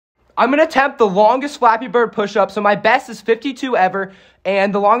I'm going to attempt the longest Flappy Bird push-up. So my best is 52 ever,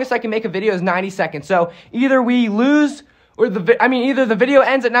 and the longest I can make a video is 90 seconds. So either we lose, or either the video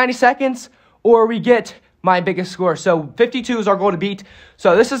ends at 90 seconds, or we get my biggest score. So 52 is our goal to beat.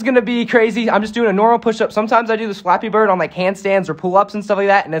 So this is going to be crazy. I'm just doing a normal push-up. Sometimes I do this Flappy Bird on like handstands or pull-ups and stuff like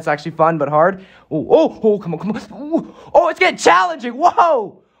that, and it's actually fun but hard. Oh, come on. Oh, it's getting challenging.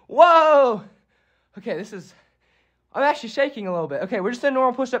 Whoa. Okay, I'm actually shaking a little bit. Okay, we're just in a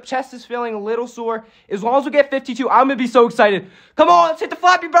normal push-up. Chest is feeling a little sore. As long as we get 52, I'm going to be so excited. Come on, let's hit the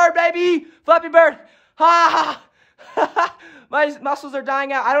Flappy Bird, baby. Flappy Bird. Ha. My muscles are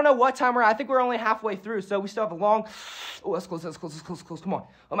dying out. I don't know what time we're at. I think we're only halfway through, so we still have a long... Oh, let's close. Come on.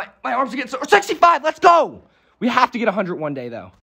 Oh, my arms are getting so... 65, let's go. We have to get 100 one day, though.